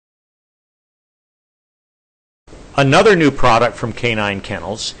Another new product from Canine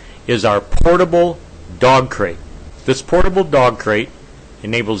Kennels is our portable dog crate. This portable dog crate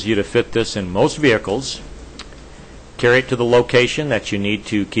enables you to fit this in most vehicles, carry it to the location that you need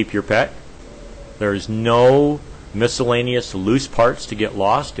to keep your pet. There's no miscellaneous loose parts to get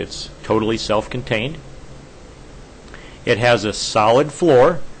lost. It's totally self-contained. It has a solid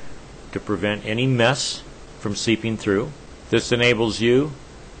floor to prevent any mess from seeping through. This enables you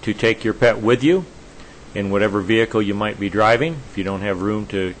to take your pet with you in whatever vehicle you might be driving. If you don't have room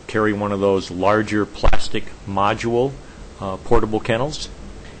to carry one of those larger plastic module portable kennels,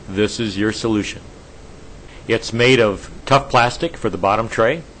 this is your solution. It's made of tough plastic for the bottom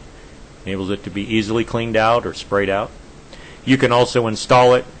tray. Enables it to be easily cleaned out or sprayed out. You can also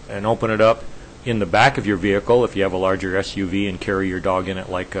install it and open it up in the back of your vehicle if you have a larger SUV and carry your dog in it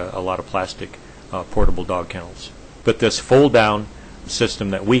like a lot of plastic portable dog kennels. But this fold-down system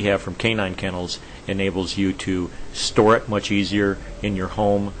that we have from Canine Kennels enables you to store it much easier in your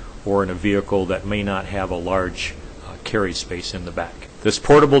home or in a vehicle that may not have a large carry space in the back. This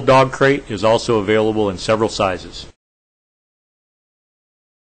portable dog crate is also available in several sizes.